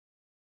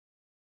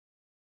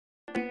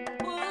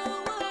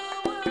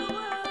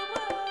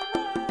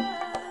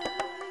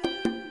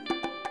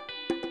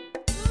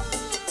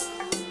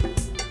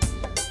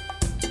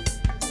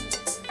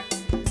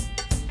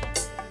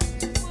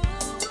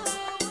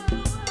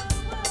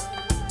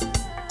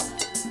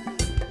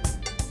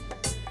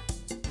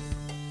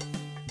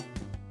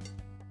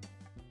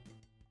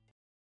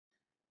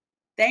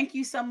Thank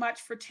you so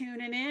much for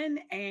tuning in.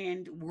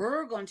 And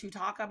we're going to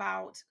talk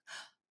about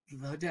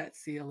the debt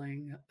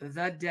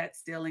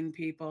ceiling,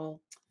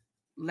 people.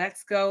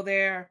 Let's go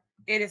there.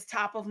 It is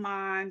top of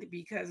mind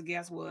because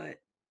guess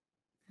what?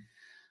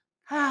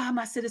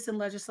 My citizen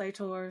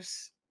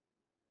legislators,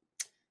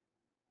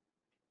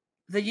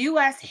 the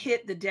U.S.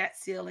 hit the debt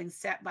ceiling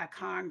set by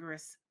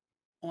Congress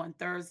on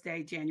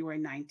Thursday, January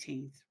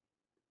 19th,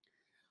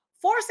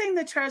 forcing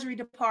the Treasury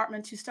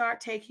Department to start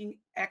taking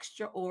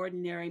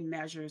extraordinary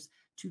measures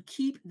to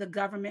keep the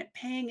government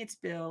paying its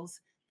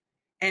bills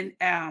and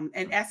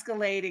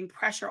escalating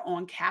pressure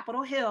on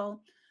Capitol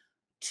Hill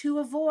to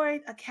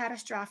avoid a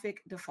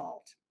catastrophic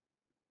default.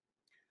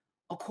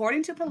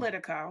 According to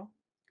Politico,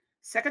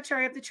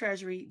 Secretary of the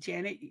Treasury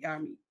Janet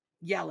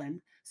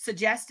Yellen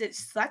suggested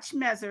such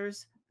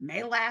measures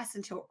may last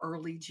until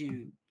early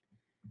June.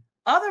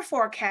 Other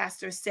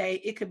forecasters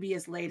say it could be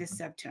as late as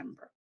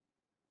September.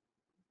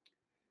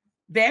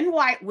 Ben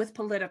White with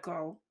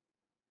Politico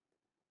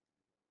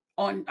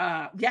on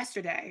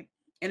yesterday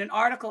in an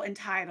article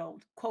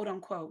entitled, quote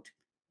unquote,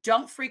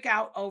 "Don't freak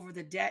out over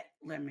the debt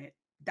limit,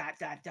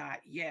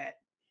 yet,"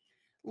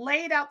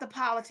 laid out the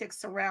politics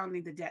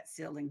surrounding the debt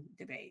ceiling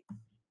debate.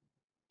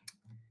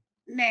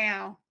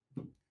 Now,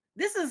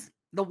 this is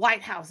the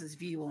White House's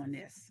view on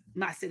this,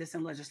 my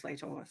citizen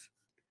legislators.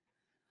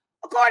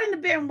 According to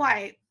Ben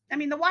White, I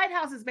mean, the White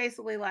House is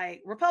basically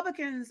like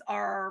Republicans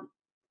are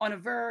on a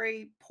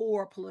very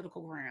poor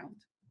political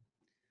ground.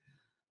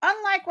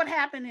 Unlike what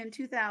happened in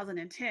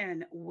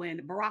 2010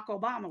 when Barack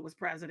Obama was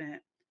president,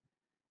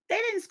 they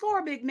didn't score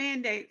a big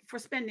mandate for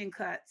spending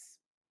cuts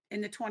in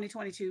the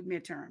 2022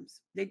 midterms.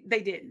 They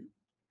didn't.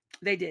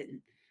 They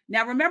didn't.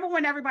 Now, remember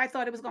when everybody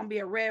thought it was going to be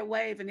a red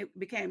wave and it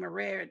became a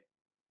red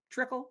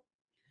trickle?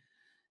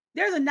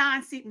 There's a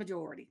 9-seat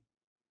majority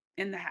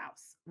in the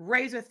House,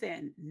 razor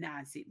thin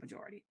 9-seat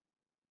majority.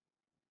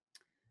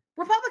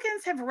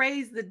 Republicans have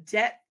raised the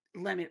debt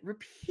limit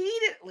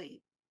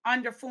repeatedly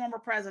under former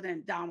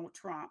President Donald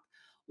Trump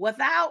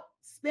without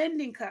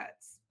spending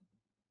cuts.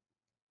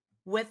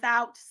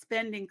 Without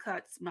spending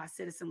cuts, my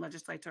citizen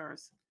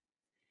legislators.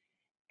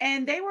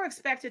 And they were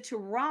expected to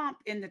romp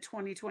in the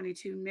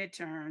 2022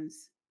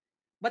 midterms,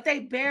 but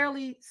they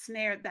barely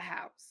snared the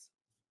House.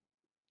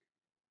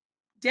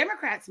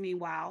 Democrats,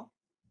 meanwhile,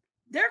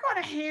 they're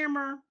going to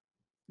hammer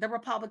the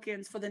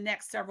Republicans for the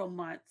next several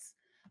months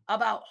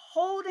about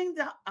holding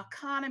the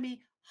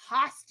economy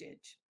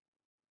hostage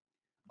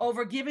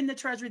over giving the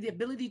Treasury the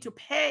ability to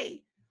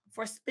pay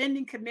for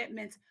spending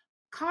commitments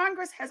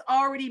Congress has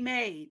already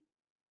made.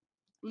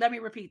 Let me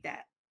repeat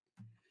that.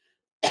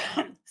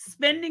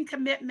 Spending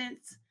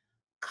commitments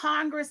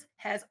Congress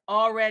has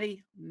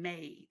already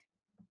made.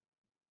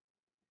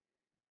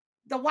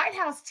 The White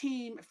House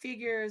team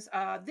figures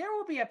there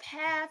will be a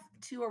path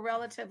to a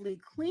relatively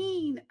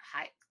clean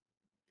hike,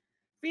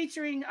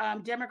 featuring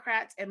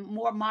Democrats and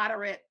more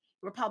moderate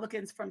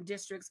Republicans from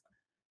districts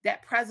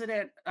that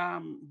President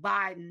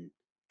Biden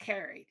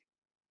carried.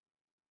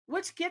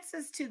 Which gets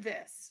us to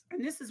this,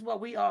 and this is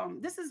what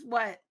this is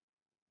what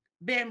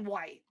Ben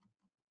White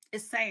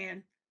is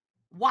saying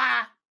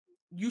why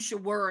you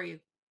should worry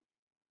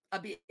a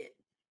bit.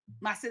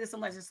 My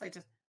citizen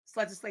legislators,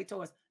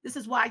 this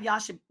is why y'all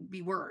should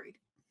be worried.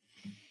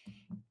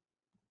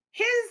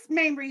 His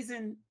main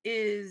reason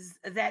is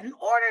that in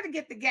order to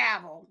get the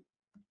gavel,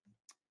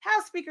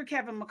 House Speaker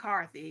Kevin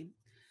McCarthy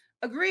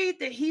agreed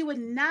that he would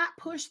not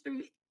push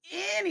through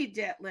any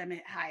debt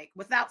limit hike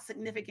without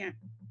significant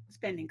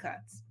spending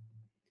cuts.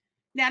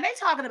 Now, they're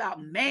talking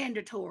about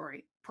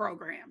mandatory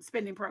programs,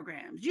 spending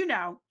programs,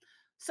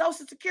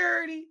 Social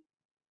Security,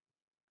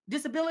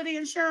 disability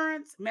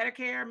insurance,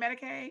 Medicare,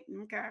 Medicaid.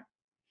 Okay.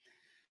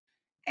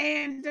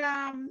 And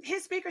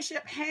his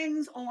speakership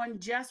hangs on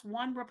just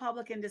one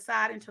Republican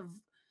deciding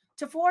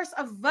to force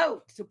a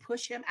vote to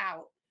push him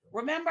out.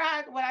 Remember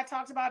what I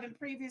talked about in the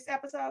previous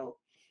episode?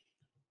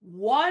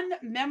 One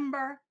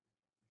member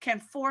can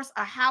force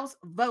a House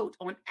vote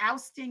on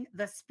ousting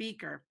the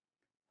speaker.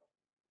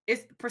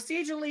 It's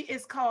procedurally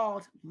it's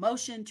called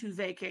motion to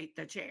vacate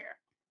the chair.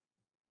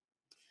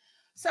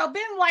 So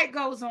Ben White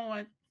goes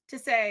on to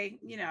say,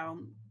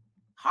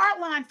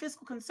 hardline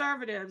fiscal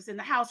conservatives in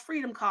the House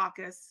Freedom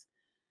Caucus,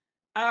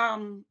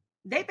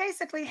 they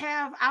basically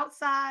have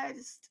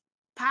outsized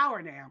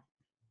power now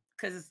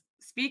because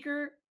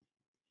Speaker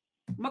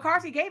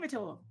McCarthy gave it to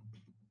them.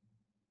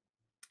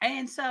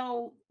 And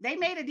so they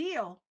made a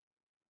deal.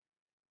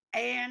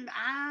 And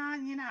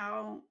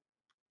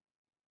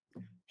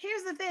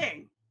here's the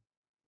thing.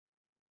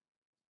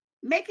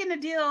 Making a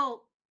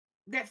deal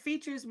that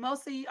features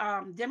mostly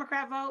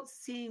Democrat votes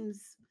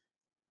seems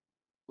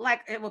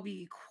like it will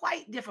be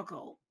quite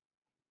difficult.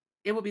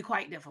 It will be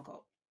quite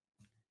difficult.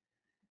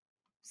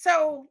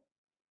 So,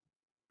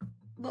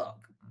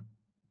 look,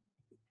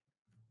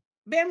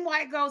 Ben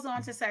White goes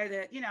on to say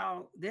that,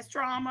 this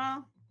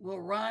drama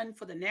will run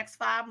for the next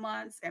 5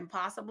 months and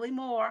possibly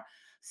more.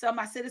 So,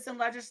 my citizen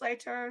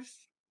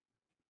legislators,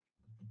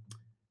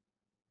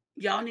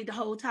 y'all need to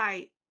hold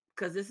tight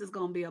because this is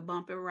going to be a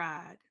bumpy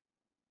ride.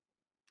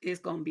 It's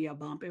going to be a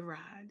bumpy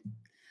ride.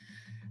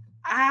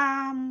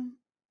 Um,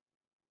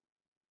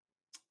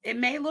 it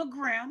may look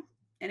grim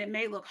and it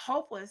may look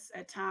hopeless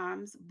at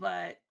times,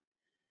 but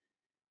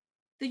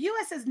the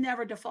US has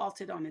never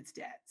defaulted on its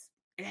debts.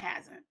 It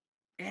hasn't.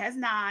 It has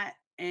not.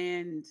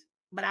 And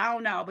but I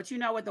don't know. But you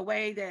know what, the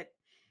way that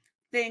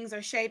things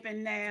are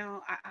shaping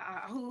now,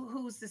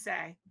 who's to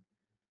say?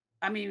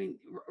 I mean,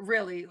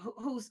 really,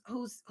 who's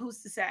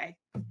to say?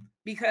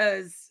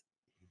 Because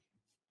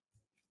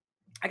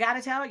I got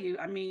to tell you,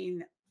 I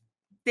mean,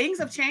 things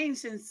have changed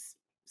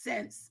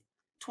since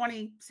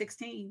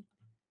 2016.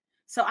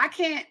 So I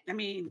can't. I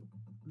mean,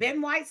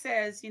 Ben White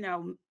says,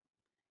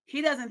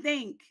 he doesn't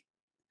think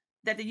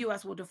that the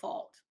U.S. will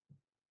default.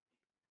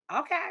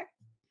 Okay,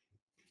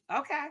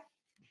 okay,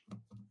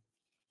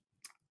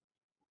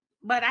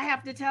 but I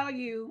have to tell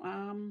you,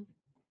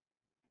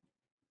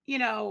 you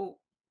know,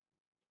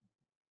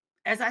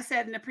 as I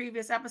said in the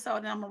previous episode,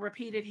 and I'm gonna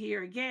repeat it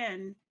here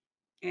again.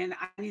 And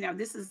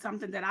this is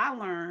something that I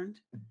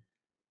learned.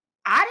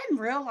 I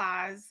didn't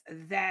realize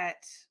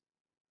that,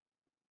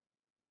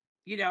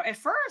 at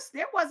first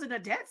there wasn't a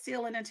debt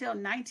ceiling until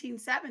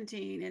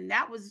 1917, and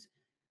that was,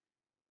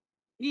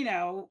 you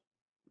know,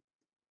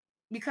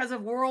 because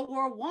of World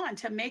War One,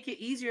 to make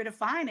it easier to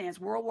finance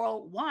World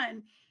War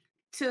One,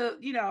 to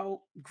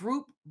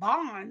group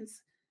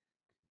bonds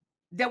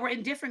that were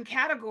in different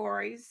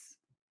categories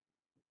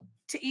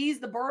to ease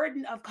the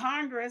burden of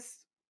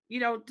Congress,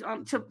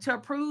 to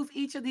approve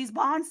each of these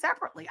bonds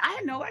separately. I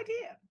had no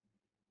idea.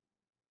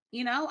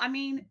 I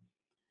mean,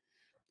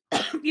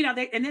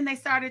 and then they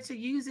started to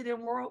use it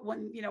in World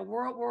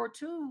War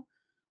II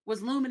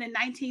was looming in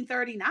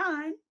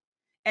 1939,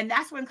 and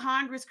that's when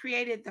Congress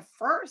created the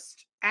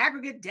first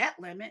aggregate debt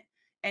limit,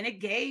 and it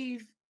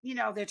gave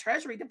the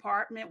Treasury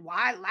Department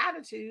wide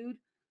latitude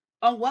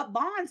on what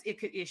bonds it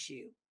could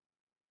issue.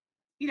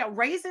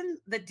 Raising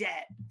the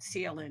debt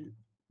ceiling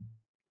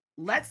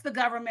lets the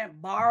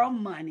government borrow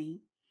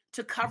money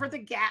to cover the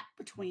gap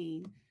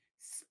between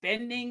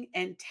spending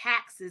and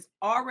taxes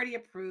already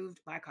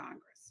approved by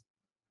Congress.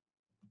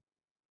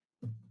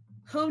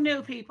 Who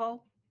knew,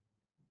 people?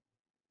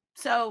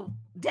 So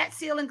debt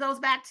ceiling goes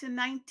back to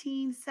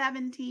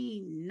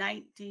 1917.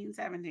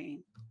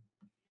 1917.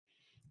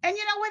 And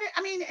you know what?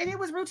 I mean, and it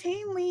was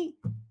routinely,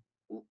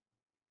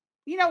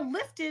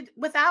 lifted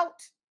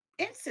without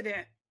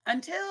incident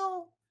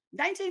until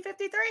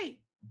 1953,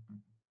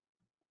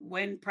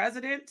 when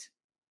President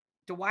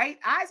Dwight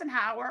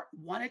Eisenhower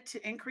wanted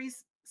to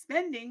increase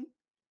spending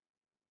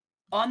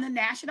on the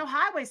national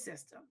highway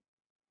system.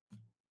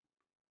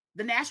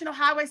 The national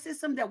highway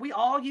system that we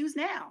all use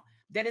now,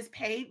 that is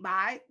paid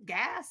by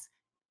gas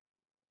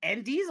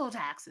and diesel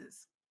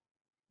taxes.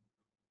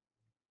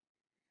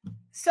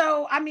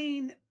 So, I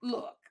mean,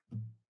 look,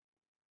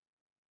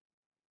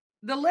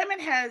 the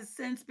limit has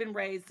since been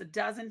raised a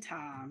dozen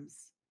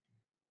times,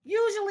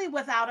 usually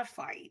without a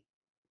fight.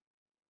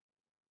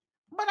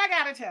 But I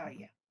got to tell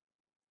you,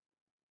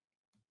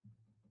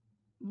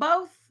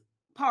 both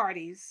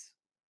parties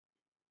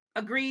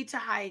agreed to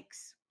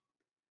hikes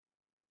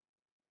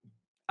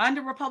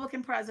under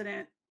Republican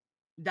President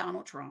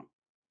Donald Trump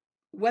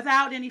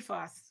without any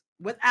fuss,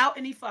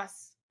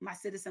 my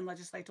citizen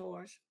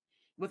legislators,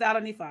 without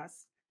any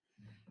fuss.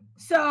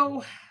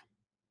 So,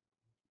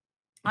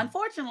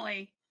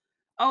 unfortunately,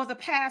 over the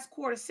past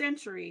quarter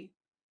century,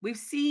 we've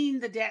seen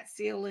the debt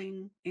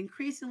ceiling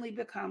increasingly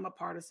become a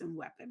partisan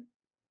weapon.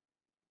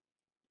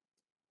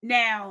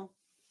 Now,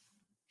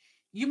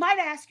 you might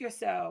ask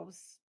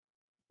yourselves,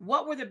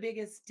 what were the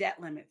biggest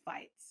debt limit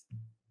fights?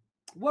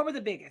 What were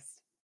the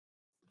biggest?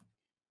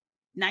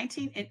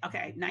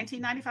 1995 and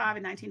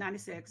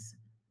 1996.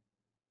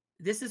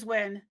 This is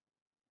when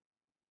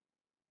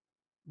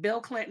Bill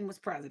Clinton was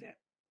president.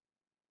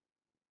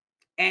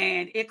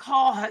 And it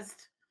caused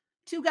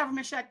two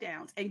government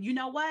shutdowns. And you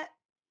know what?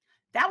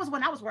 That was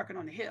when I was working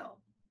on the Hill.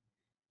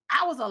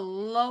 I was a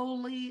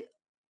lowly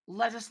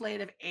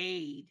legislative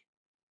aide.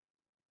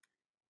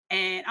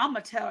 And I'm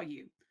going to tell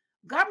you,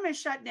 government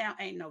shutdown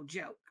ain't no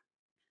joke.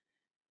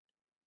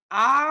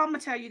 I'm going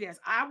to tell you this.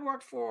 I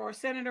worked for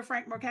Senator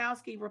Frank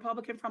Murkowski,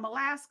 Republican from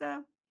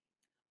Alaska.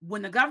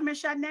 When the government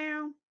shut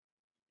down,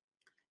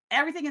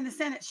 everything in the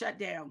Senate shut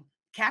down.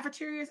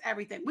 Cafeterias,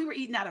 everything. We were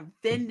eating out of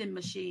vending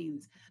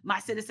machines, my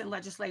citizen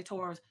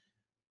legislators.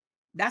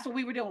 That's what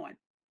we were doing.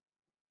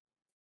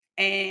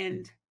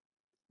 And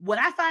when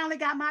I finally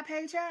got my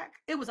paycheck,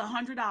 it was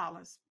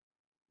 $100.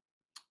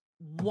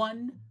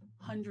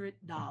 $100.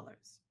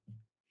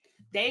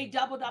 They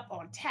doubled up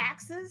on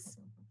taxes,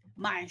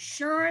 my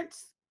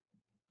insurance,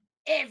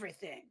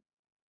 everything.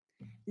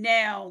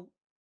 Now,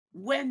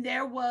 when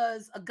there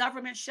was a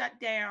government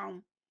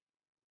shutdown,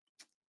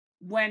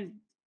 when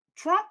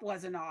Trump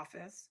was in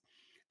office,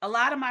 a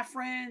lot of my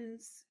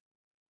friends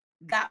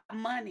got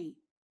money.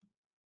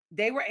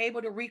 They were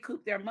able to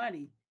recoup their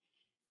money,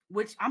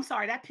 which, I'm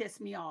sorry, that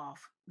pissed me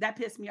off. That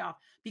pissed me off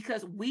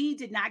because we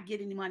did not get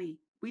any money.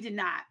 We did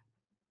not.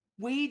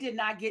 We did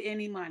not get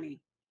any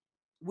money.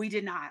 We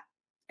did not.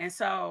 And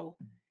so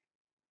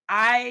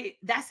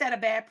that set a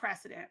bad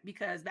precedent,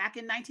 because back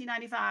in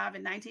 1995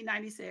 and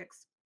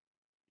 1996,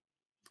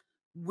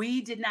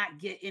 We did not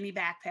get any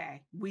back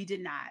pay. We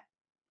did not.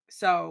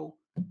 So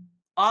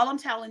all I'm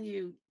telling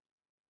you,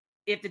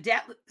 if the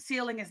debt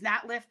ceiling is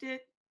not lifted,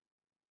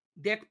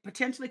 there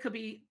potentially could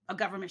be a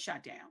government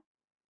shutdown.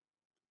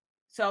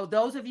 So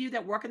those of you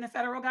that work in the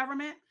federal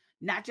government,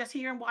 not just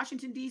here in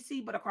Washington,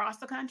 D.C., but across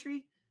the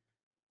country,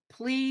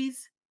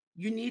 please,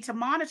 you need to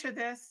monitor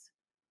this.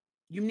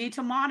 You need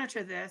to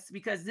monitor this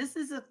because this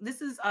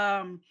is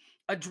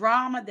a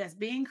drama that's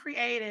being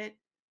created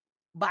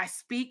by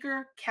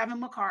Speaker Kevin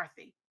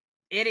McCarthy.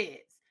 It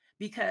is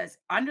because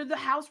under the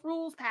House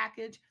rules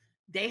package,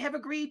 they have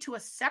agreed to a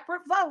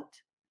separate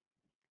vote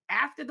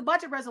after the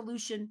budget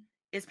resolution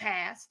is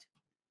passed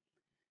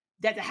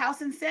that the House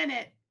and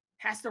Senate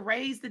has to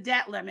raise the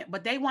debt limit,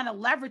 but they want to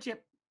leverage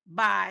it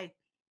by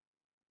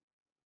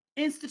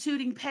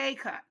instituting pay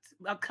cuts,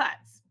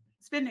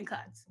 spending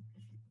cuts.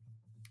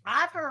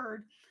 I've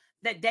heard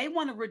that they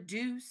want to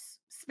reduce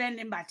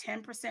spending by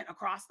 10%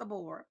 across the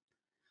board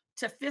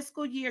to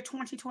fiscal year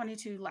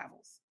 2022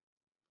 levels.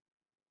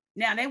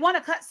 Now they want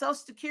to cut Social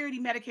Security,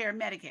 Medicare,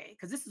 and Medicaid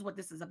because this is what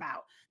this is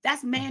about.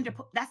 That's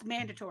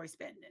mandatory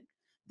spending.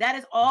 That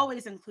is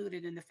always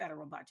included in the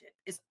federal budget.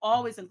 It's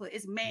always included.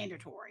 It's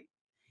mandatory.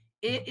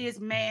 It is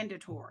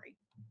mandatory.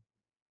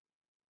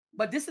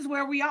 But this is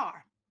where we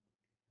are.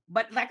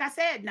 But like I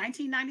said,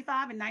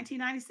 1995 and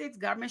 1996,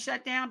 government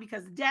shut down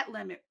because the debt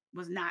limit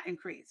was not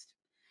increased.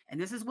 And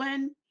this is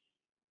when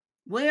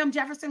William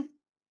Jefferson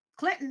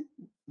Clinton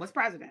was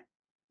president.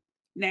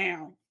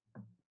 Now,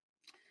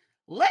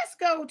 let's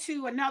go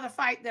to another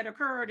fight that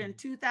occurred in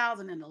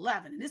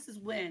 2011. This is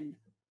when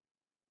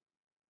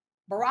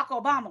Barack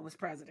Obama was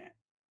president.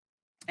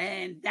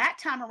 And that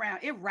time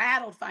around, it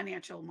rattled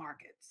financial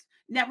markets.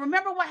 Now,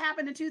 remember what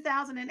happened in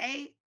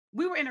 2008?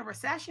 We were in a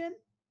recession.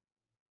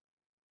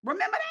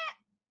 Remember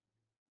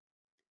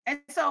that? And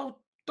so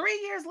 3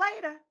 years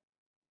later,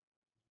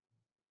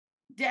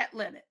 debt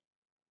limit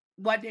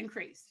wasn't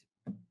increased.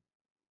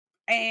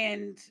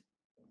 And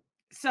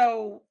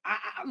so,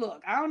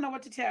 look, I don't know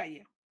what to tell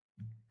you.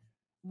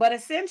 But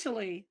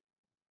essentially,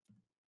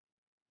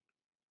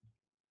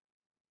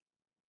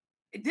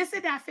 this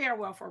did not fare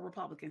well for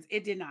Republicans.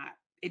 It did not.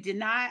 It did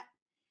not.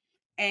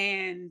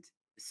 And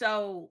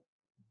so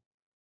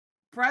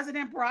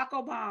President Barack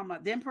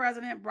Obama, then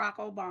President Barack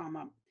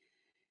Obama,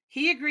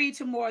 he agreed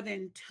to more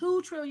than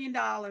 $2 trillion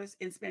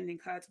in spending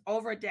cuts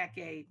over a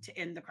decade to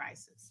end the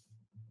crisis.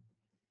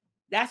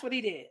 That's what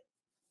he did.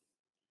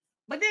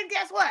 But then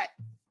guess what?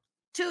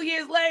 2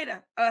 years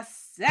later, a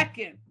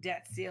second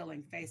debt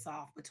ceiling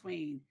face-off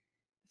between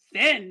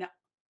then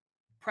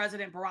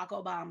President Barack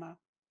Obama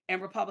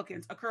and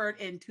Republicans occurred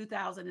in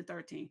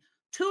 2013.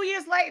 2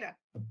 years later.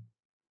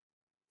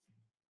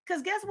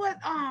 Because guess what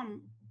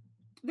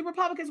the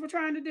Republicans were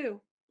trying to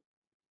do?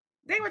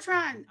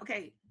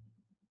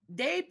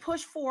 They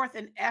pushed forth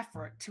an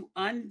effort to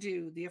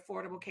undo the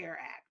Affordable Care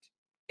Act.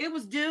 It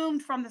was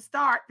doomed from the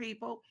start,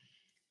 people.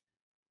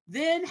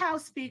 Then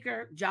House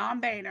Speaker John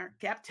Boehner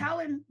kept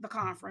telling the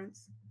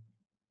conference,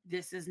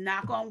 this is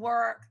not going to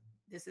work.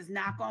 This is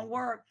not going to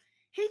work.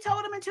 He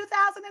told them in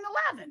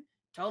 2011,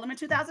 told them in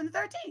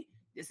 2013,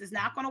 this is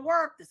not going to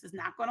work. This is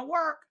not going to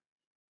work.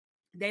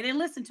 They didn't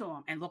listen to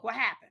him. And look what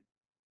happened.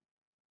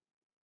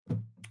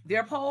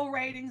 Their poll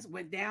ratings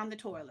went down the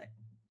toilet.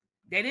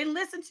 They didn't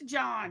listen to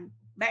John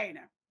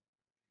Boehner,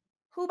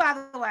 who,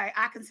 by the way,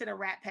 I consider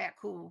Rat Pack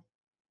cool.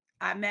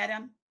 I met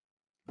him.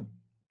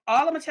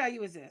 All I'm going to tell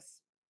you is this.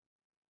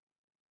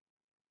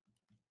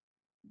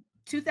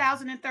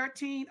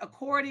 2013,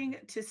 according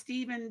to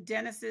Stephen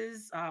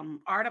Dennis's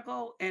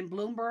article in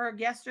Bloomberg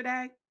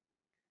yesterday,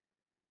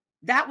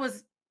 I'm going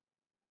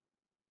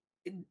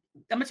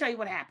to tell you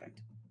what happened.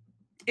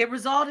 It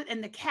resulted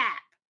in the cap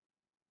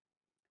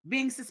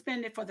being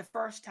suspended for the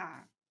first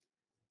time.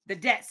 The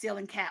debt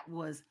ceiling cap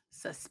was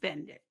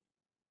suspended.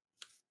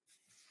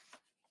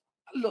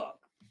 Look,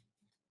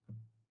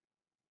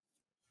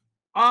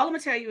 all I'm going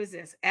to tell you is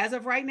this. As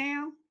of right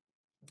now,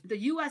 the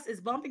U.S.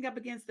 is bumping up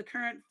against the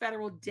current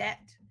federal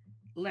debt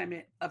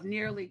limit of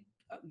nearly,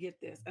 get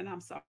this, and I'm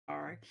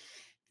sorry.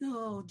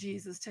 Oh,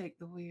 Jesus, take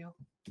the wheel.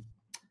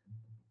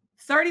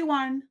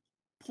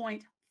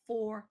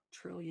 $31.4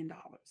 trillion.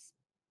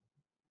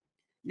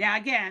 Now,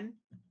 again,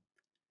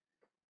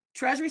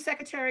 Treasury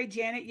Secretary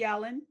Janet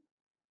Yellen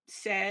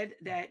said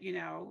that,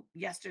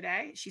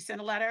 yesterday she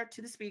sent a letter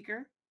to the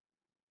speaker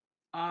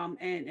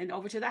and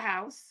over to the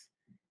House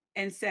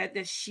and said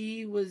that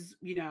she was,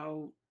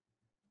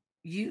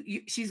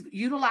 she's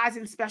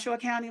utilizing special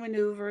accounting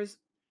maneuvers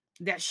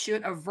that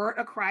should avert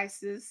a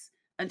crisis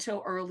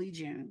until early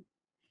June.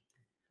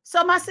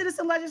 So my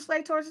citizen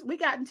legislators, we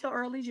got until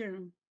early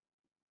June.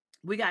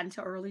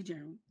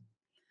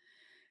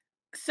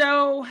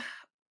 So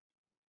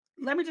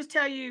let me just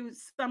tell you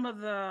some of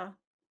the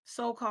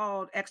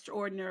so-called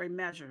extraordinary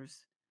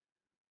measures.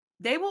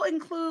 They will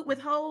include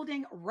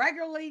withholding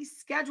regularly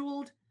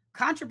scheduled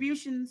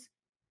contributions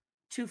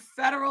to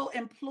federal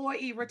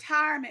employee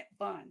retirement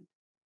fund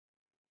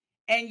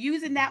and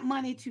using that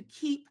money to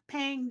keep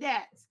paying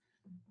debts.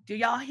 Do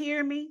y'all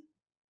hear me?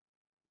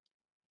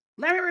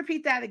 Let me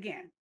repeat that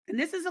again. And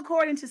this is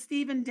according to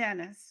Stephen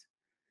Dennis,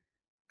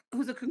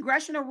 who's a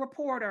congressional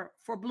reporter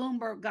for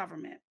Bloomberg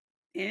government.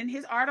 In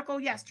his article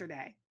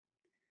yesterday,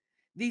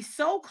 the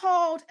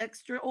so-called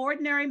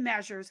extraordinary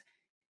measures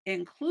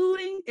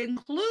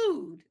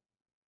include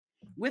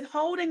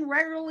withholding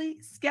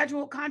regularly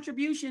scheduled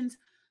contributions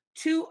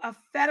to a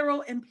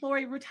federal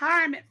employee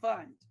retirement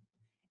fund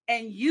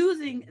and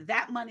using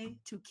that money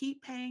to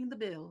keep paying the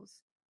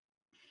bills,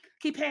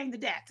 keep paying the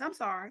debts. I'm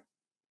sorry.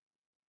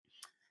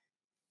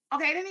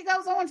 Okay, then he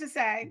goes on to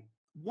say,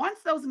 once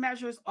those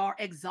measures are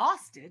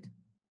exhausted,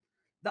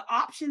 the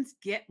options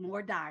get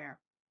more dire,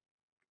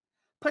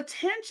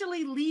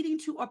 potentially leading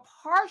to a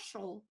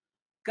partial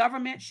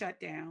government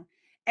shutdown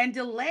and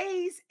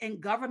delays in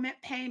government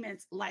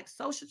payments like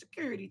Social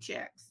Security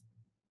checks.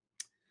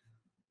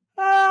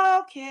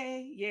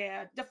 Okay,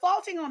 yeah.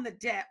 Defaulting on the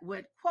debt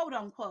would, quote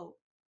unquote,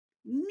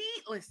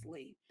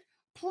 needlessly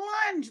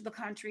plunge the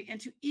country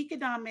into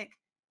economic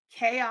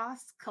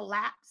chaos,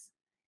 collapse,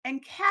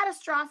 and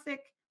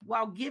catastrophic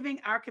while giving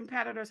our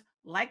competitors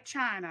like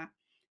China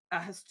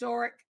a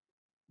historic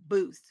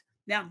boost.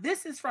 Now,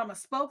 this is from a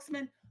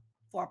spokesman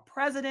for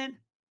President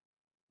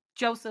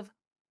Joseph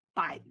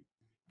Biden.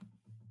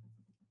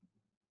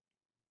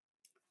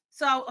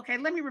 So, okay,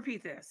 let me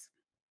repeat this.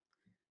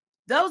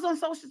 Those on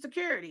Social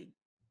Security,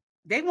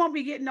 they won't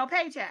be getting no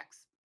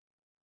paychecks.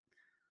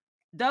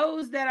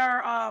 Those that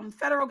are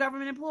federal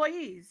government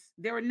employees,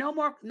 there are no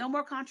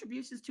more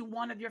contributions to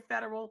one of the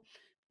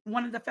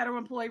federal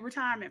employee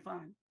retirement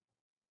fund.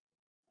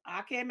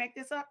 I can't make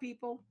this up,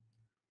 people.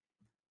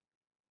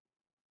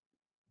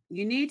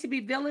 You need to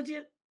be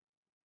vigilant.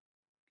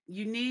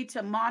 You need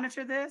to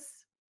monitor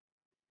this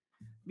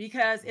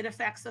because it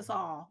affects us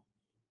all.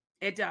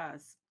 It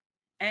does.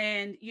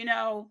 And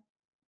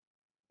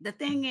the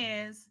thing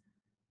is,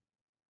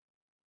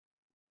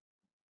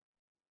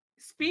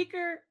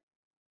 Speaker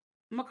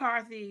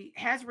McCarthy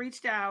has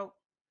reached out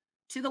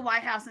to the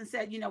White House and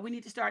said, we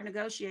need to start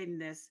negotiating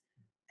this.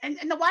 And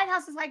the White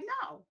House is like,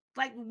 no.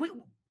 Like,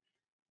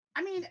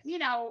 I mean,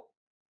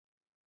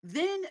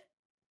 then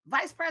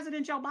Vice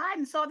President Joe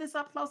Biden saw this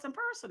up close and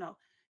personal.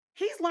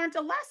 He's learned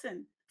a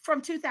lesson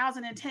from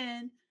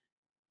 2010,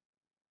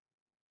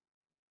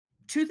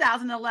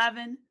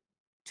 2011,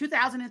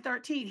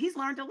 2013. He's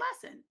learned a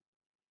lesson.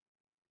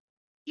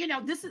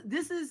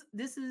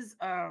 This is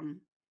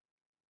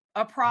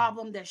a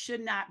problem that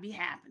should not be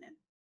happening.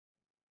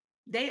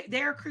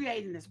 They're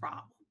creating this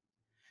problem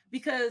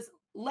because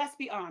let's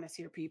be honest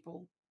here,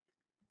 people.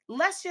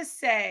 Let's just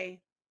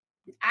say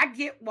I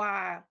get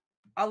why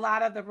a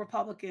lot of the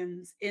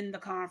Republicans in the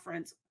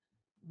conference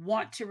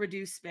want to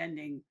reduce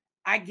spending.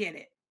 I get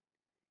it.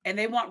 And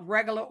they want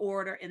regular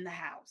order in the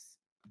House.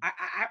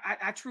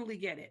 I truly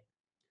get it.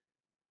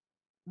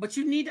 But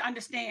you need to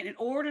understand, in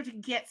order to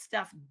get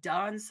stuff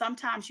done,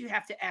 sometimes you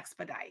have to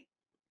expedite,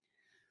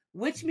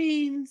 which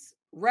means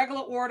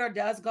regular order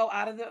does go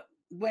out of the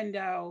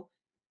window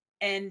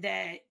and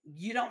that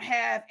you don't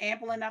have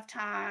ample enough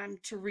time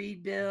to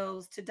read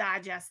bills, to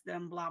digest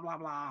them, blah, blah,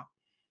 blah.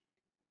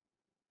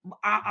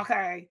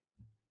 Okay.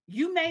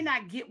 You may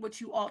not get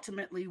what you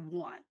ultimately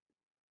want.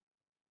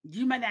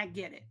 You may not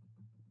get it.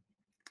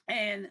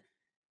 And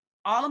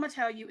all I'm going to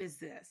tell you is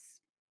this.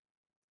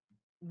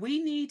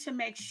 We need to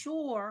make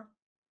sure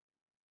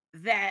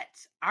that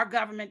our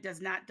government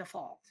does not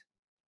default.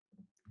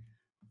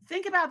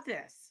 Think about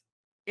this.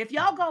 If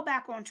y'all go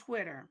back on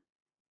Twitter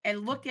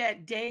and look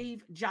at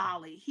Dave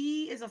Jolly,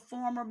 he is a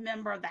former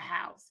member of the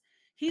House.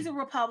 He's a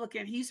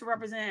Republican. He used to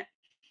represent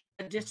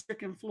a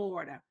district in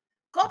Florida.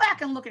 Go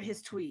back and look at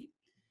his tweet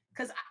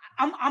because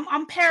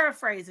I'm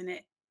paraphrasing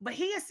it, but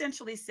he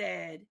essentially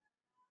said,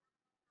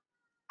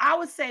 I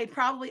would say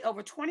probably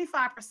over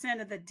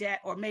 25% of the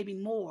debt, or maybe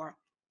more,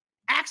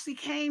 actually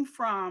came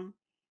from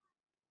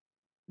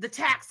the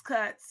tax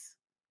cuts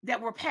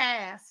that were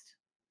passed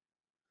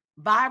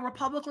by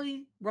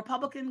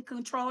Republican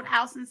controlled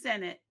House and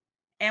Senate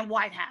and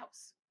White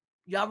House.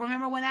 Y'all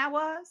remember when that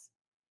was?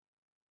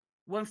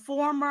 When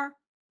former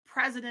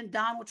President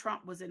Donald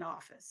Trump was in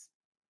office.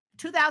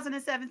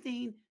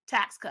 2017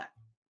 tax cut.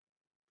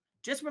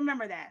 Just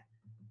remember that.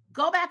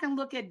 Go back and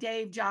look at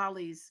Dave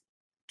Jolly's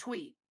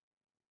tweet.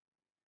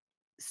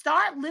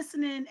 Start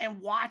listening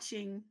and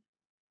watching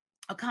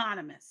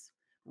economists.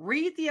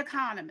 Read The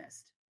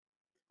Economist.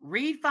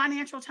 Read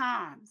Financial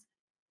Times.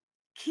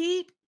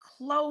 Keep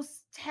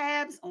close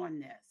tabs on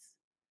this.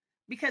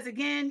 Because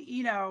again,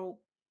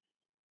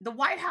 the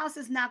White House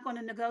is not going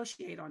to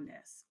negotiate on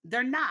this.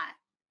 They're not.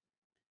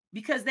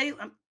 Because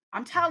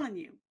I'm telling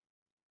you,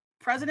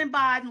 President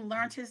Biden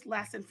learned his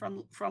lesson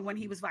from when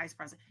he was vice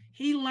president.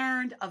 He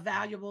learned a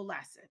valuable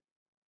lesson.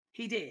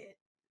 He did.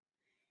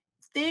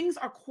 Things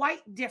are quite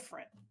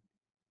different.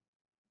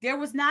 There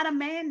was not a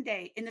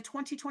mandate in the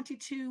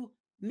 2022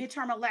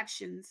 midterm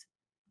elections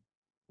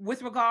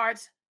with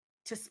regards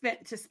to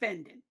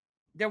spending.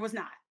 There was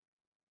not.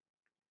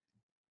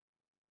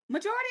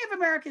 Majority of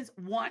Americans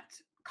want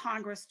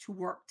Congress to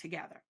work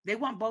together. They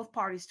want both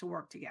parties to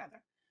work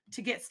together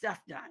to get stuff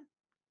done.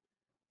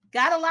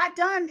 Got a lot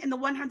done in the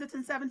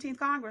 117th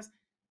Congress.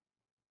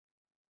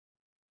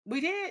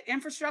 We did.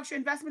 Infrastructure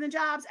Investment and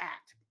Jobs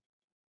Act,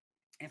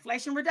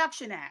 Inflation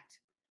Reduction Act,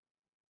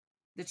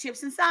 the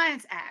Chips and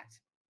Science Act,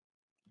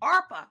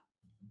 ARPA.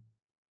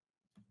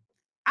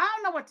 I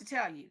don't know what to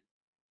tell you.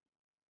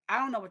 I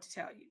don't know what to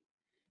tell you.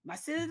 My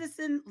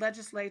citizen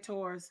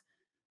legislators,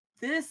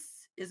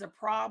 this is a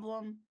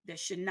problem that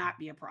should not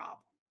be a problem.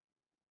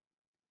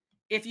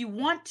 If you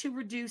want to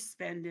reduce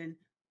spending,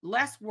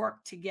 let's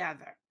work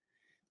together.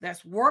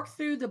 Let's work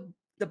through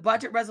the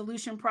budget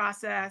resolution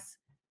process.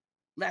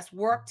 Let's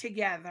work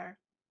together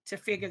to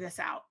figure this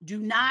out. Do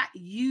not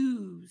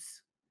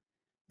use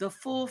the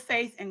full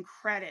faith and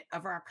credit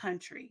of our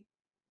country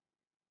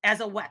as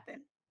a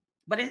weapon.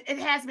 But it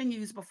has been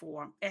used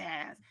before. It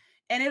has.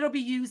 And it'll be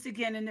used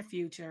again in the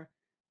future.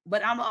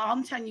 But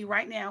I'm telling you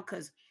right now,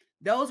 because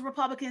those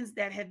Republicans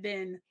that have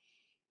been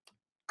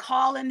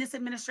calling this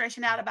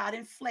administration out about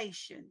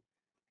inflation,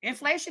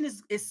 inflation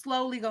is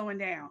slowly going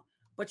down,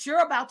 but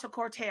you're about to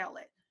curtail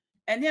it.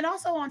 And then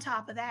also on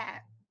top of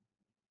that,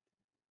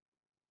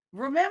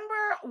 remember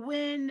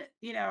when,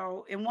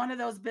 in one of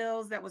those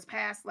bills that was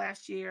passed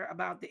last year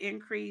about the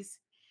increase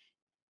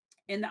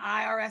in the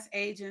IRS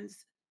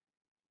agents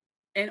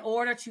in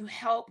order to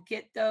help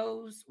get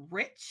those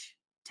rich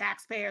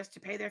taxpayers to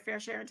pay their fair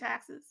share in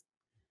taxes?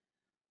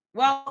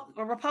 Well,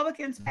 the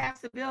Republicans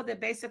passed a bill that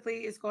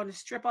basically is going to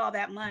strip all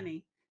that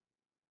money,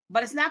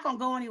 but it's not going to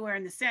go anywhere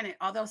in the Senate,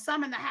 although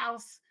some in the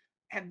House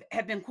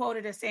have been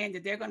quoted as saying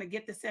that they're going to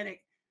get the Senate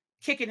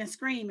kicking and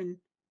screaming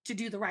to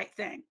do the right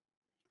thing.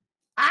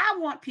 I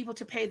want people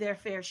to pay their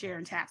fair share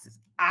in taxes.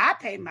 I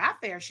pay my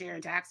fair share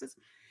in taxes,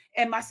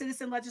 and my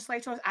citizen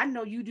legislators, I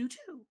know you do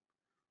too.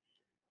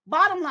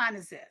 Bottom line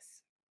is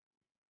this: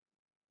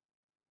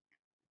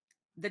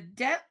 the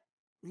debt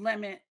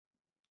limit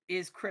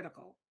is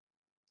critical.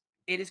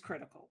 It is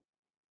critical.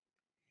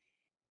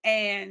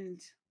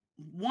 And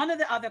one of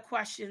the other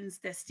questions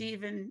that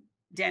Stephen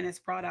Dennis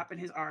brought up in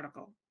his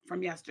article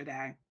from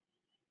yesterday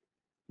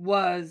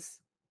was,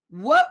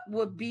 what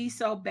would be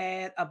so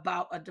bad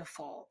about a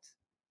default?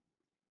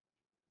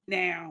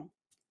 Now,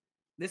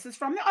 this is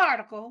from the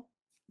article.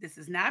 This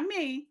is not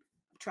me.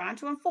 I'm trying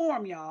to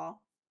inform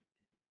y'all.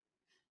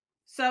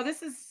 So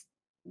this is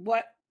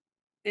what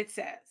it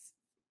says.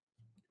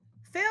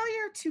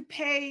 Failure to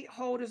pay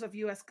holders of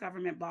U.S.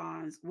 government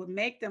bonds would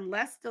make them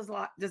less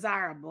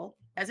desirable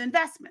as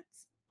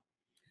investments,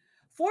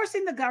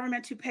 forcing the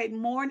government to pay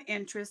more in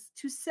interest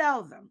to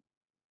sell them.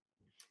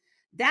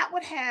 That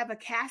would have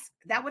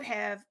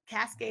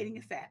cascading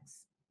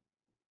effects.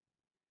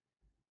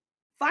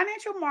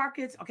 Financial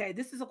markets, okay,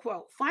 this is a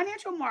quote.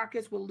 Financial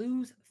markets will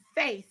lose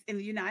faith in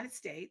the United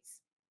States.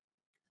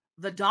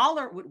 The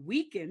dollar would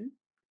weaken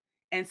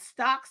and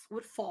stocks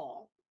would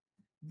fall.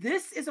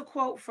 This is a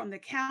quote from the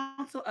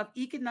Council of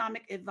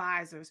Economic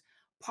Advisors,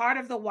 part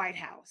of the White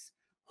House,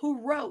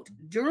 who wrote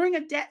during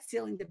a debt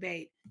ceiling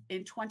debate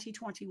in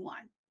 2021.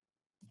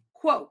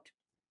 Quote,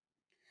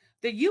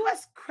 the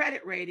U.S.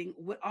 credit rating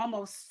would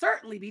almost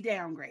certainly be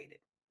downgraded,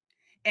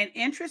 and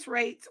interest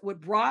rates would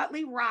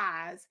broadly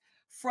rise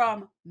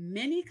from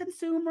many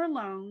consumer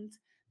loans,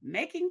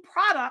 making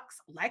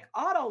products like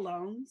auto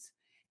loans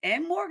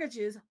and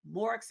mortgages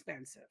more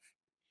expensive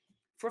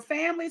for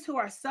families who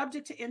are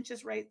subject to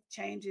interest rate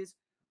changes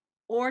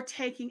or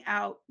taking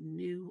out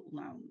new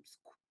loans.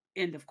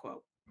 End of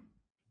quote.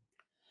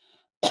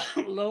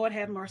 Lord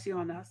have mercy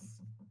on us.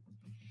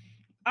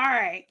 All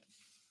right.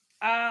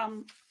 I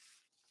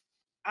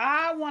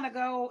want to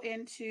go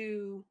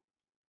into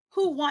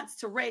who wants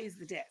to raise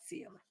the debt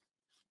ceiling.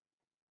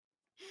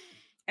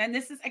 And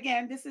this is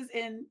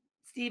in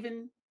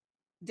Stephen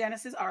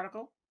Dennis's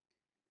article.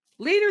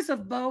 Leaders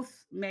of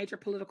both major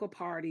political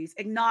parties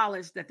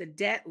acknowledge that the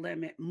debt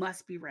limit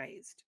must be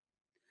raised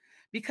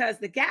because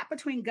the gap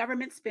between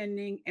government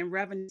spending and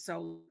revenue is so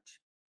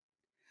large.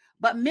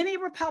 But many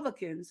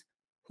Republicans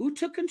who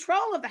took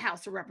control of the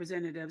House of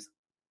Representatives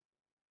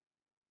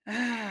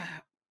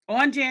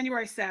on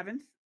January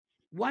 7th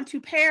want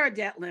to pair a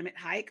debt limit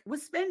hike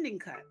with spending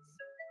cuts,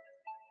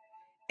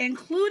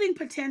 including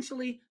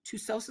potentially to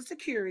Social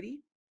Security,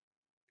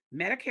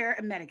 Medicare,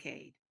 and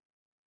Medicaid.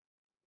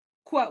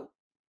 Quote,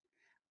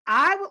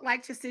 I would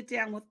like to sit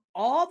down with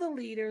all the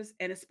leaders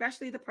and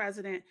especially the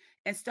president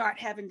and start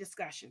having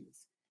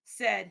discussions,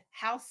 said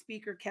House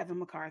Speaker Kevin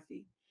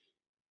McCarthy,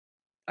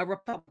 a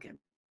Republican.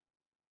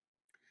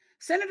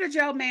 Senator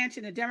Joe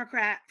Manchin, a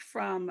Democrat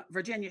from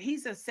Virginia,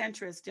 he's a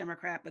centrist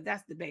Democrat, but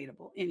that's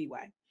debatable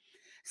anyway,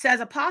 says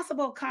a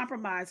possible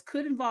compromise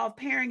could involve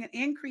pairing an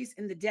increase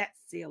in the debt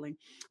ceiling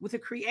with the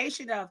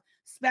creation of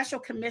special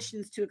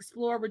commissions to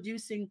explore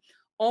reducing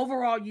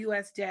overall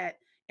U.S. debt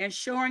and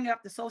shoring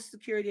up the Social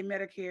Security and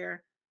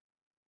Medicare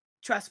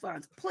trust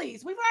funds.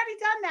 Please, we've already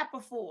done that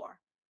before.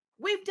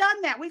 We've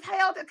done that. We've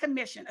held a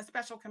commission, a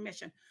special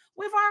commission.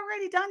 We've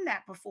already done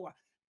that before.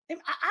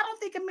 I don't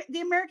think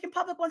the American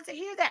public wants to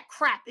hear that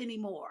crap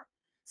anymore.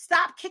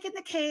 Stop kicking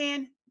the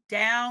can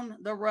down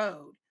the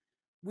road.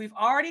 We've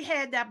already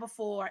had that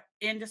before.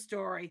 End of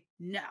story.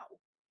 No.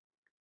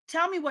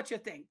 Tell me what you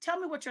think. Tell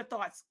me what your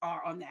thoughts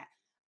are on that.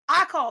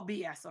 I call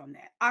BS on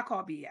that. I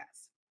call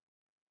BS.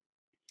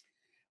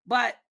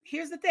 But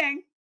here's the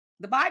thing.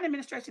 The Biden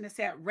administration has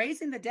said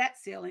raising the debt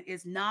ceiling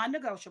is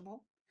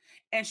non-negotiable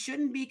and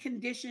shouldn't be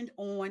conditioned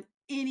on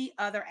any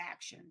other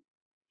action.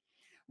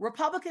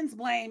 Republicans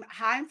blame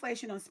high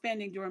inflation on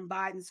spending during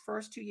Biden's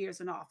first 2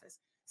 years in office.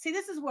 See,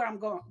 this is where I'm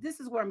going. This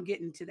is where I'm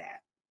getting to that.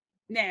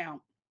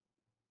 Now,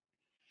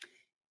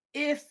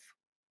 if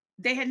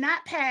they had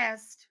not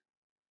passed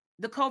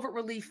the COVID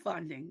relief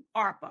funding,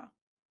 ARPA,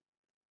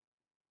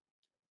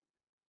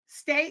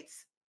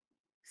 states,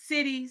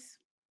 cities,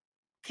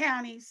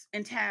 counties,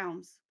 and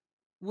towns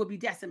would be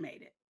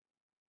decimated.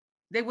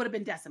 They would have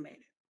been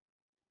decimated.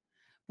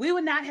 We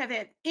would not have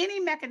had any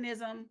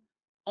mechanism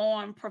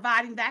on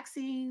providing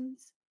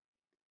vaccines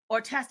or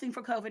testing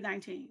for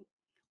COVID-19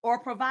 or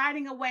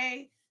providing a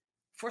way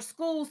for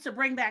schools to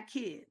bring back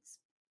kids.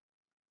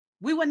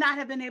 We would not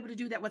have been able to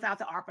do that without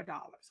the ARPA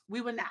dollars.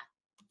 We would not.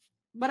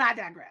 But I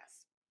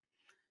digress.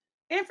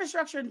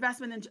 Infrastructure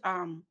Investment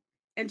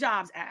and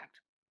Jobs Act.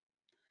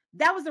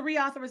 That was the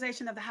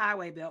reauthorization of the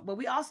highway bill, but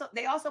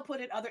they also put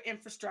in other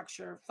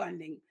infrastructure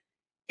funding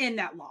in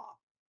that law.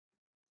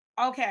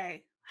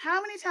 Okay,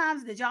 how many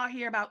times did y'all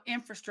hear about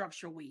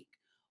Infrastructure Week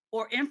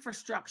or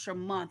Infrastructure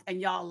Month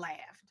and y'all laughed?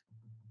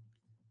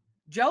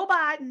 Joe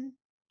Biden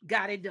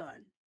got it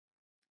done.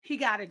 He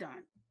got it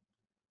done.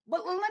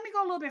 But let me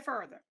go a little bit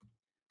further.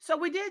 So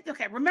we did,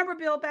 okay, remember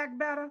Build Back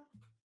Better?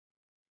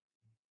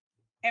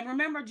 And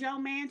remember Joe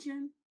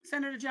Manchin,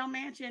 Senator Joe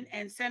Manchin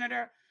and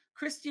Senator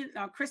Kristen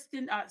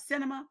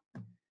Sinema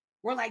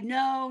were like,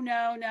 no,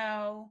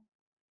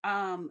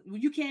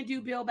 you can't do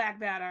Build Back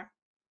Better.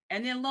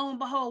 And then lo and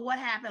behold, what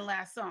happened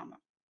last summer?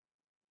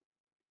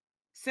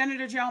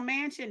 Senator Joe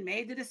Manchin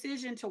made the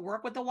decision to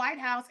work with the White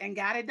House and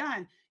got it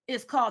done.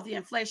 It's called the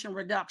Inflation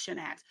Reduction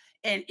Act,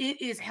 and it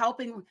is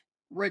helping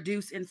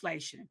reduce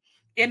inflation.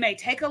 It may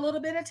take a little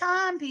bit of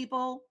time,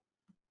 people,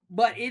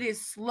 but it is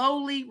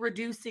slowly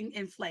reducing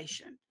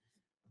inflation.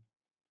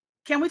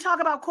 Can we talk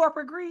about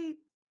corporate greed?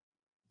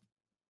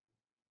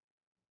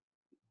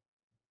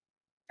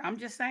 I'm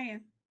just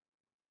saying.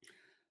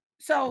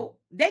 So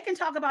they can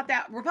talk about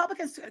that.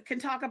 Republicans can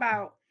talk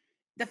about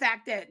the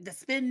fact that the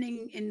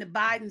spending in the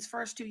Biden's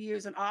first 2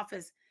 years in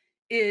office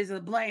is a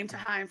blame to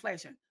high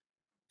inflation.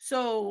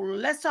 So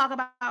let's talk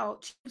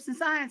about Chips and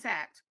Science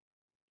Act,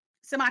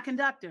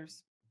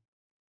 semiconductors.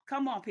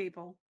 Come on,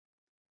 people.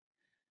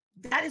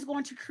 That is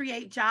going to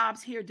create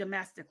jobs here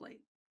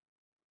domestically.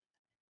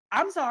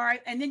 I'm sorry.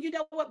 And then you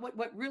know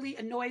what really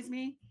annoys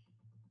me?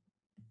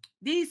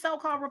 These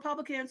so-called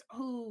Republicans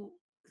who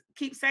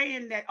keep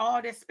saying that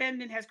all this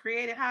spending has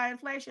created high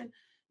inflation,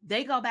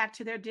 they go back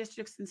to their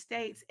districts and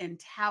states and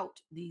tout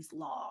these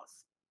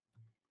laws.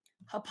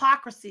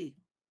 Hypocrisy.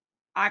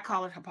 I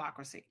call it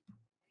hypocrisy.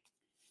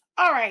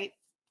 All right.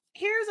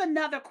 Here's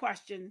another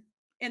question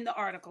in the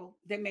article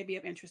that may be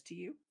of interest to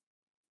you.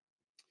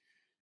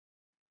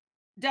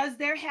 Does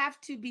there have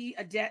to be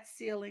a debt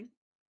ceiling,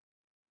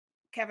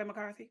 Kevin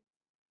McCarthy?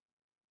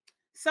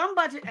 Some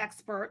budget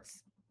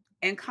experts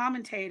and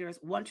commentators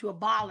want to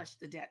abolish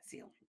the debt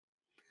ceiling,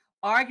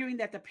 arguing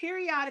that the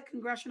periodic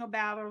congressional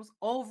battles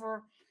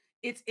over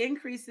its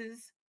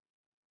increases,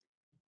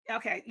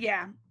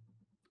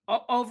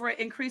 over it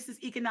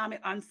increases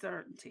economic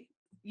uncertainty.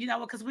 You know,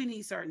 because we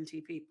need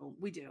certainty, people.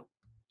 We do.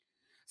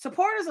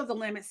 Supporters of the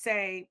limit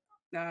say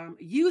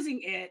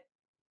using it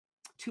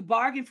to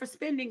bargain for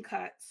spending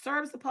cuts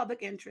serves the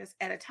public interest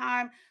at a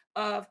time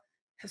of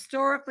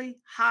historically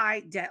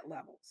high debt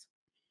levels.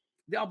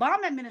 The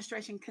Obama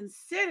administration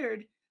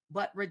considered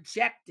but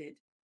rejected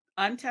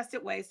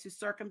untested ways to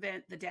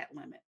circumvent the debt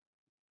limit,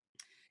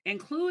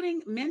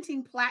 including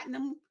minting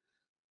platinum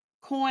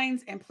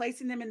coins and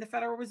placing them in the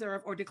Federal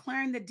Reserve or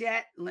declaring the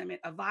debt limit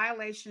a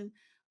violation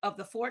of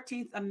the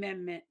 14th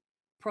Amendment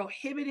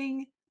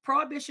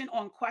prohibition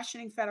on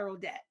questioning federal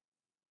debt.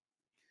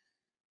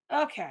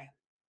 Okay.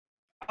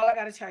 All I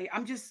got to tell you,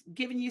 I'm just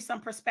giving you some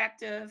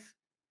perspective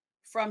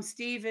from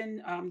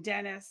Stephen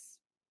Dennis,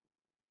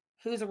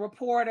 who's a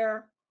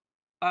reporter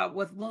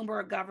with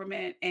Bloomberg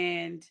Government,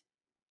 and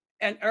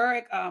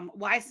Eric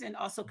Weissman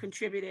also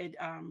contributed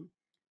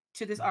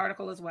to this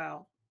article as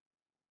well.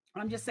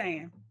 I'm just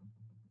saying.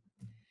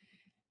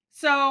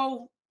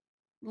 So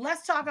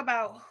let's talk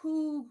about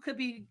who could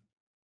be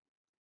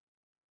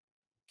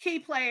key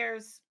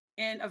players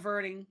in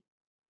averting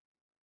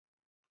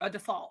a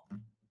default.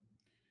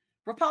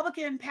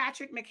 Republican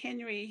Patrick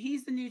McHenry,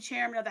 he's the new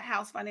chairman of the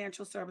House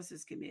Financial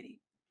Services Committee.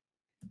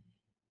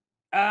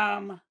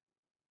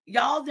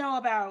 Y'all know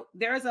about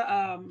there's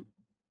a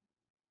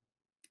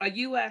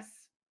U.S.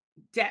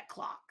 debt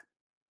clock.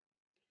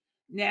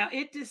 Now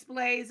it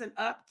displays an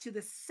up to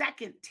the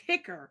second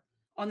ticker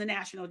on the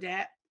national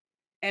debt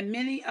and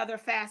many other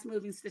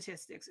fast-moving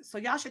statistics. So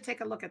y'all should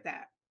take a look at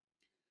that.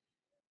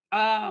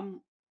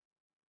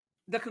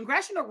 The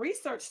Congressional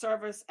Research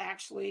Service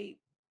actually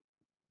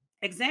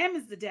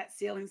examines the debt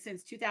ceiling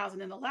since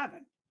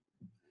 2011.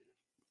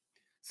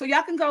 So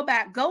y'all can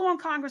go on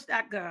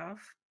congress.gov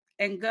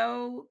and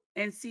go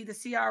and see the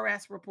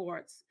CRS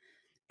reports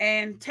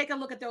and take a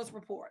look at those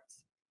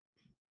reports.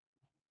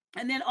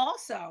 And then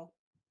also,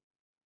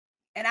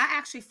 and I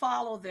actually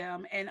follow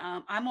them, and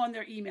I'm on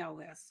their email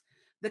list.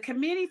 The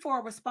Committee for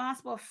a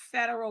Responsible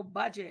Federal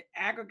Budget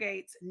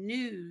aggregates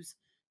news,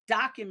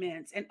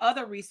 documents, and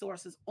other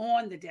resources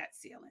on the debt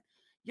ceiling.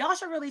 Y'all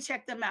should really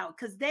check them out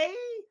because they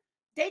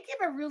give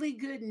a really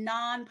good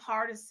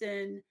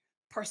nonpartisan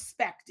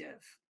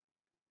perspective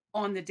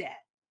on the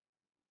debt.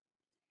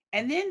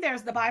 And then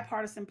there's the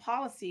Bipartisan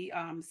Policy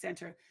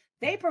Center.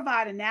 They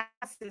provide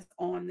analysis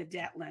on the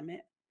debt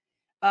limit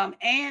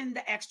and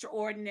the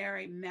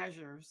extraordinary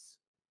measures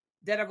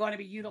that are going to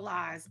be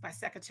utilized by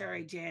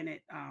Secretary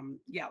Janet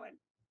Yellen.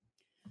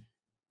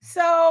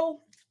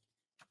 So,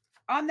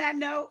 on that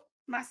note,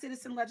 my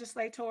citizen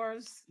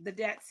legislators, the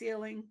debt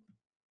ceiling,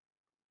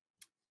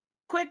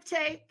 quick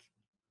take.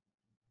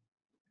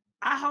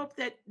 I hope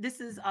that this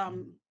has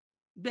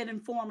been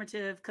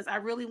informative because I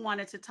really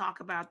wanted to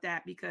talk about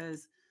that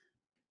because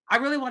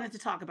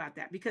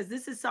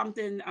this is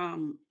something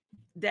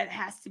that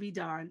has to be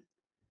done.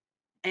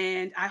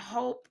 And I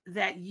hope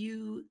that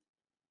you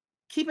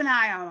keep an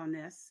eye out on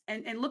this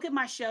and look at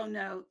my show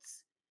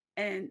notes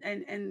and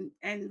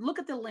look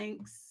at the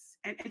links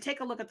and take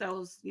a look at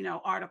those,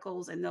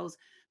 articles and those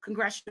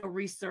congressional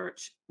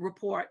research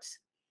reports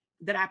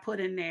that I put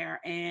in there.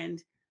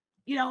 And,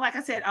 like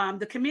I said,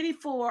 the Committee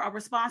for a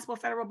Responsible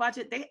Federal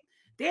Budget, they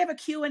have a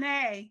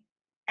Q&A,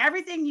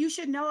 everything you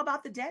should know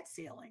about the debt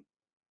ceiling.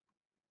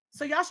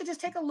 So y'all should just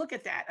take a look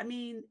at that. I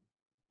mean,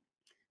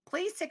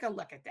 please take a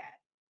look at that.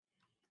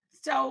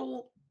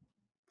 So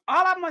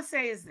all I'm going to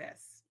say is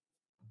this.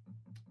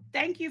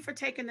 Thank you for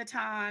taking the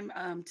time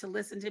to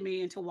listen to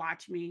me and to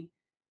watch me.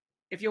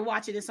 If you're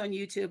watching this on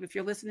YouTube, if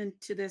you're listening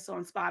to this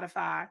on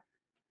Spotify,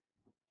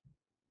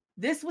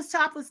 this was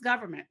Topless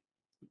Government,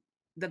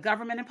 the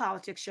Government and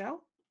Politics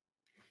Show.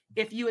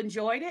 If you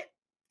enjoyed it,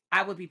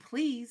 I would be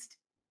pleased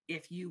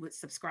if you would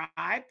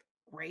subscribe,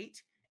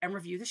 rate, and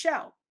review the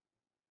show.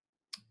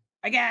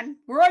 Again,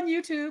 we're on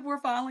YouTube.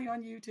 We're finally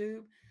on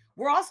YouTube.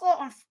 We're also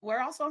on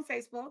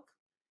Facebook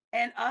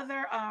and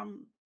other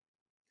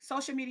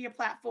social media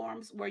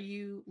platforms where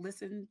you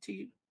listen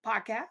to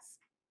podcasts.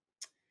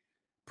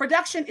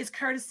 Production is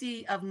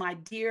courtesy of my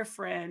dear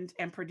friend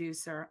and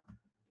producer,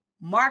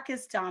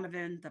 Marcus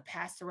Donovan, the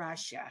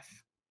Pasteurized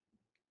Chef.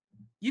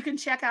 You can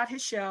check out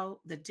his show,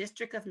 The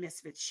District of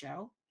Misfits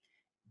Show,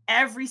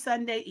 every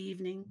Sunday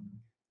evening.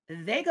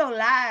 They go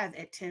live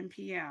at 10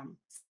 p.m.,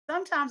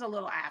 sometimes a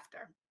little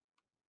after.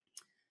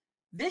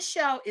 This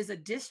show is a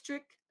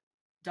District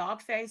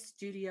Dogface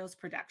Studios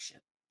production.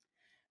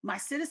 My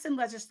citizen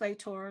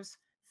legislators,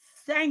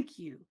 thank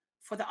you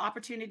for the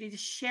opportunity to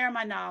share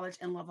my knowledge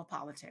and love of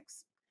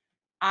politics.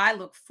 I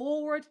look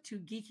forward to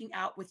geeking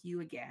out with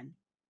you again.